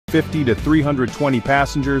350 to 320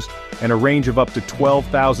 passengers, and a range of up to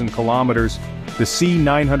 12,000 kilometers, the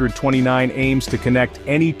C939 aims to connect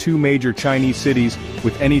any two major Chinese cities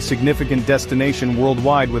with any significant destination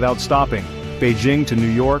worldwide without stopping: Beijing to New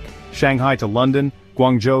York, Shanghai to London,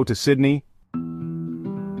 Guangzhou to Sydney.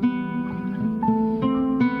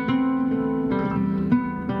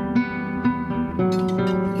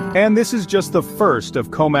 And this is just the first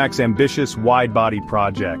of Comac's ambitious wide-body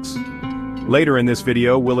projects. Later in this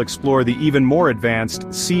video, we'll explore the even more advanced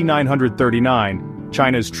C939,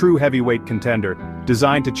 China's true heavyweight contender,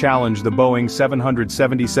 designed to challenge the Boeing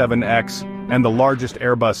 777X and the largest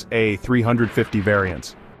Airbus A350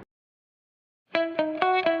 variants.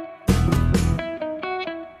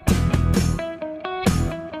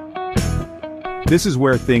 This is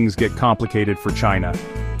where things get complicated for China.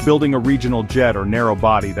 Building a regional jet or narrow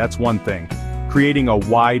body, that's one thing. Creating a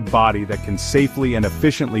wide body that can safely and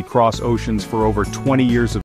efficiently cross oceans for over 20 years of